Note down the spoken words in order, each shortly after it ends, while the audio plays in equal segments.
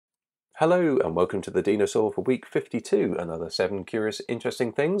Hello and welcome to the Dinosaw for week 52, another 7 curious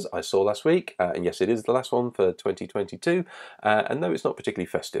interesting things I saw last week, and yes, it is the last one for 2022, and no, it's not particularly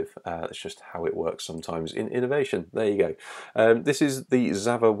festive, it's just how it works sometimes in innovation. There you go. This is the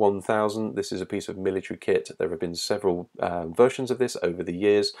Xaver 1000. This is a piece of military kit. There have been several versions of this over the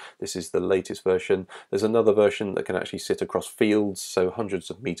years. This is the latest version. There's another version that can actually sit across fields, so hundreds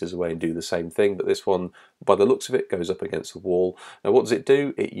of meters away, and do the same thing, but this one, by the looks of it, goes up against a wall. Now what does it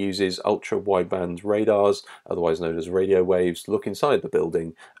do? It uses ultra-wideband radars, otherwise known as radio waves, to look inside the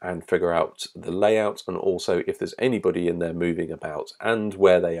building and figure out the layout and also if there's anybody in there moving about and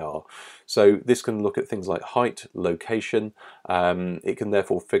where they are. So this can look at things like height, location. It can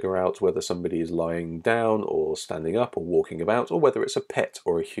therefore figure out whether somebody is lying down or standing up or walking about, or whether it's a pet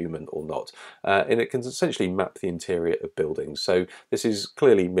or a human or not. And it can essentially map the interior of buildings. So this is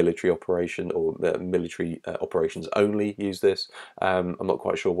clearly military operation, or military operations only use this. I'm not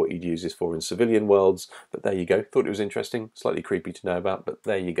quite sure what you'd use this for in civilian worlds, but there you go. Thought it was interesting, slightly creepy to know about, but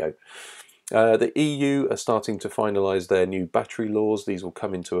there you go. The EU are starting to finalise their new battery laws. These will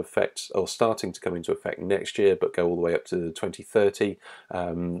come into effect, or starting to come into effect next year, but go all the way up to 2030.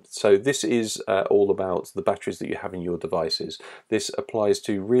 So this is all about the batteries that you have in your devices. This applies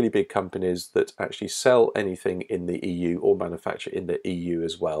to really big companies that actually sell anything in the EU or manufacture in the EU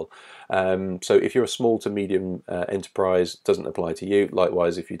as well. So if you're a small to medium enterprise, it doesn't apply to you.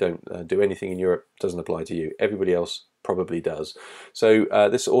 Likewise, if you don't do anything in Europe, it doesn't apply to you. Everybody else probably does. So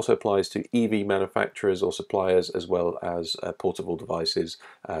this also applies to EV manufacturers or suppliers, as well as portable devices,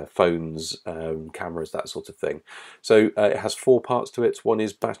 phones, cameras, that sort of thing. So it has 4 parts to it. One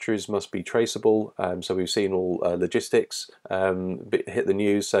is batteries must be traceable. So we've seen all logistics hit the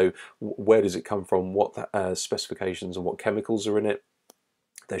news. So where does it come from? What specifications and what chemicals are in it?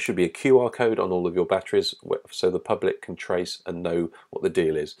 There should be a QR code on all of your batteries so the public can trace and know what the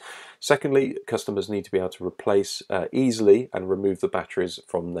deal is. Secondly, customers need to be able to replace easily and remove the batteries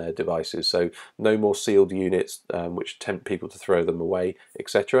from their devices. So no more sealed units which tempt people to throw them away,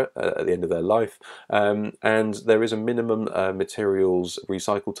 etc. At the end of their life. And there is a minimum materials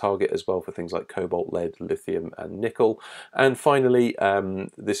recycle target as well for things like cobalt, lead, lithium and nickel. And finally,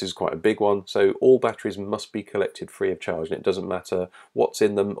 this is quite a big one. So all batteries must be collected free of charge, and it doesn't matter what's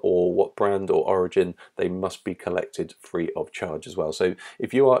in them or what brand or origin, they must be collected free of charge as well. So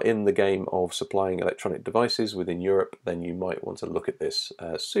if you are in the game of supplying electronic devices within Europe, then you might want to look at this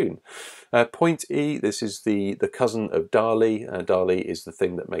soon. Point E, this is the cousin of DALL-E. DALL-E is the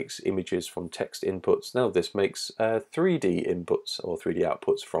thing that makes images from text inputs. Now this makes 3D inputs or 3D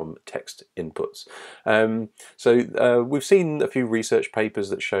outputs from text inputs. So we've seen a few research papers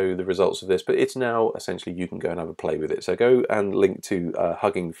that show the results of this, but it's now essentially you can go and have a play with it. So go and link to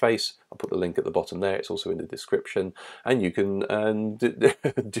Hugging Face. I'll put the link at the bottom there. It's also in the description, and you can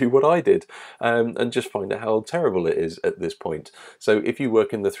do what I did and just find out how terrible it is at this point. So if you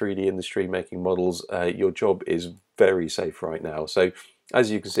work in the 3D industry making models, your job is very safe right now. So as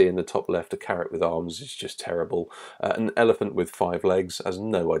you can see in the top left, a carrot with arms is just terrible. An elephant with 5 legs has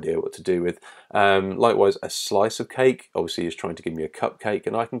no idea what to do with. Likewise, a slice of cake obviously is trying to give me a cupcake,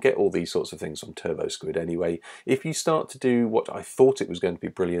 and I can get all these sorts of things from Turbo Squid anyway. If you start to do what I thought it was going to be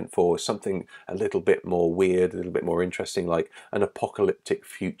brilliant for, something a little bit more weird, a little bit more interesting, like an apocalyptic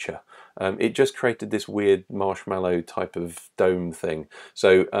future, it just created this weird marshmallow type of dome thing.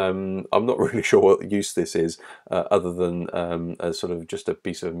 So I'm not really sure what use this is, other than a sort of just a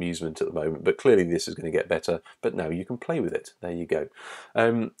piece of amusement at the moment, but clearly this is going to get better. But now you can play with it. There you go.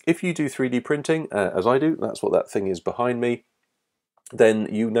 If you do 3D printing, as I do, that's what that thing is behind me, then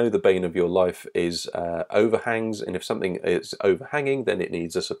you know the bane of your life is overhangs, and if something is overhanging, then it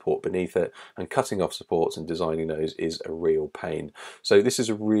needs a support beneath it, and cutting off supports and designing those is a real pain. So this is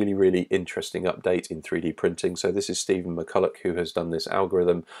a really, really interesting update in 3D printing. So this is Stephen McCulloch who has done this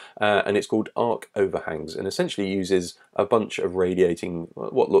algorithm, and it's called Arc Overhangs, and essentially uses a bunch of radiating,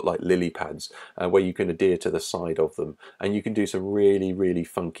 what look like lily pads, where you can adhere to the side of them, and you can do some really, really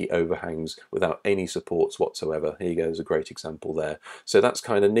funky overhangs without any supports whatsoever. Here you go, there's a great example there. So that's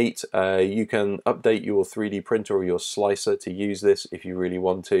kind of neat. You can update your 3D printer or your slicer to use this if you really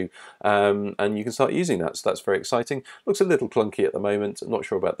want to, and you can start using that. So that's very exciting. Looks a little clunky at the moment. I'm not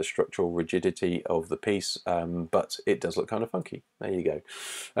sure about the structural rigidity of the piece, but it does look kind of funky. There you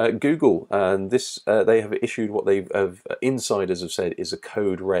go. Google, and this they have issued what they have insiders have said is a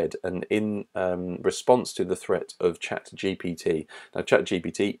code red, and in response to the threat of ChatGPT. Now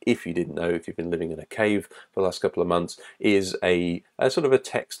ChatGPT, if you didn't know, if you've been living in a cave for the last couple of months, is a sort of a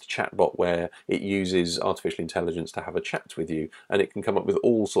text chatbot where it uses artificial intelligence to have a chat with you, and it can come up with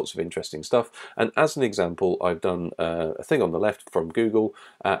all sorts of interesting stuff. And as an example, I've done a thing on the left from Google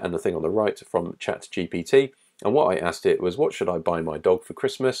and the thing on the right from ChatGPT. And what I asked it was, what should I buy my dog for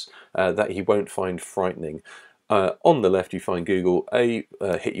Christmas that he won't find frightening? On the left, you find Google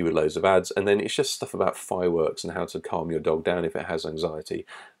hit you with loads of ads, and then it's just stuff about fireworks and how to calm your dog down if it has anxiety.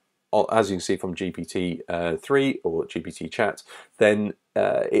 As you can see from GPT-3 or GPT Chat, then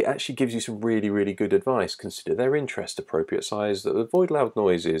it actually gives you some really good advice. Consider their interest, appropriate size, avoid loud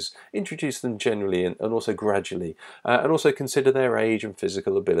noises, introduce them generally and also gradually, and also consider their age and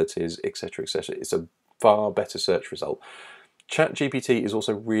physical abilities, etc., etc. It's a far better search result. ChatGPT is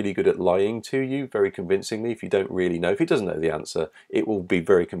also really good at lying to you very convincingly if you don't really know. If it doesn't know the answer, it will be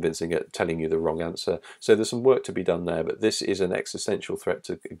very convincing at telling you the wrong answer. So there's some work to be done there, but this is an existential threat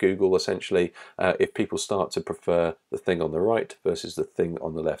to Google, essentially, if people start to prefer the thing on the right versus the thing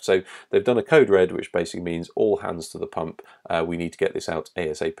on the left. So they've done a code red, which basically means all hands to the pump. We need to get this out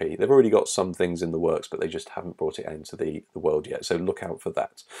ASAP. They've already got some things in the works, but they just haven't brought it into the world yet. So look out for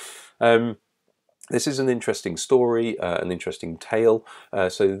that. This is an interesting story, an interesting tale.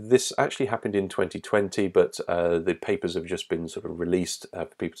 So this actually happened in 2020, but the papers have just been sort of released for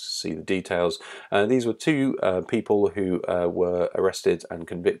people to see the details. These were two people who were arrested and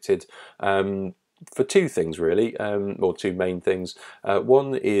convicted for two things really, or two main things.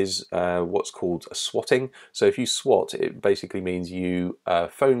 One is what's called a swatting. So if you swat, it basically means you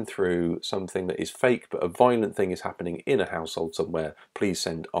phone through something that is fake, but a violent thing is happening in a household somewhere. Please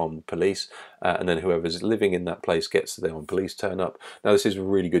send on police. And then whoever's living in that place gets there when police turn up. Now this is a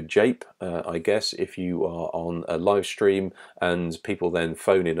really good jape, I guess, if you are on a live stream and people then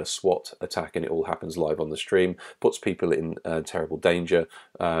phone in a SWAT attack and it all happens live on the stream, puts people in terrible danger,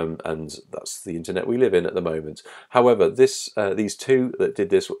 and that's the internet we live in at the moment. However, these two that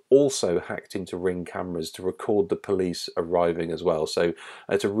did this also hacked into Ring cameras to record the police arriving as well. So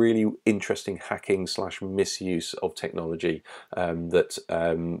it's a really interesting hacking / misuse of technology that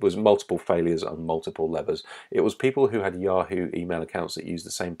was multiple failures on multiple levels. It was people who had Yahoo email accounts that used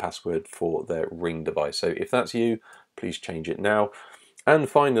the same password for their Ring device. So if that's you, please change it now. And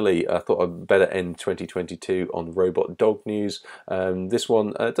finally, I thought I'd better end 2022 on robot dog news. This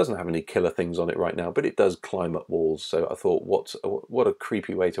one doesn't have any killer things on it right now, but it does climb up walls. So I thought, what a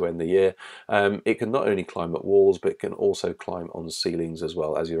creepy way to end the year. It can not only climb up walls, but it can also climb on ceilings as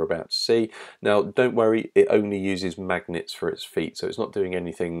well, as you're about to see. Now, don't worry, it only uses magnets for its feet, so it's not doing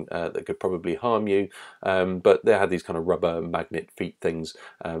anything that could probably harm you. But they had these kind of rubber magnet feet things,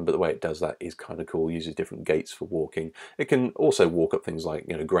 but the way it does that is kind of cool. It uses different gaits for walking. It can also walk up things like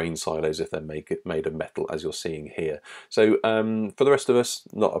grain silos if they're made of metal, as you're seeing here. So for the rest of us,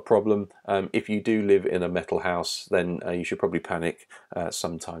 not a problem. If you do live in a metal house, then you should probably panic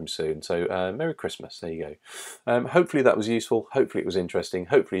sometime soon. So Merry Christmas, there you go. Hopefully that was useful, hopefully it was interesting,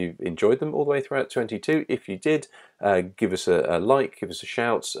 hopefully you enjoyed them all the way throughout 22. If you did, give us a like, give us a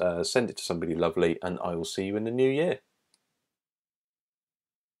shout, send it to somebody lovely, and I will see you in the new year.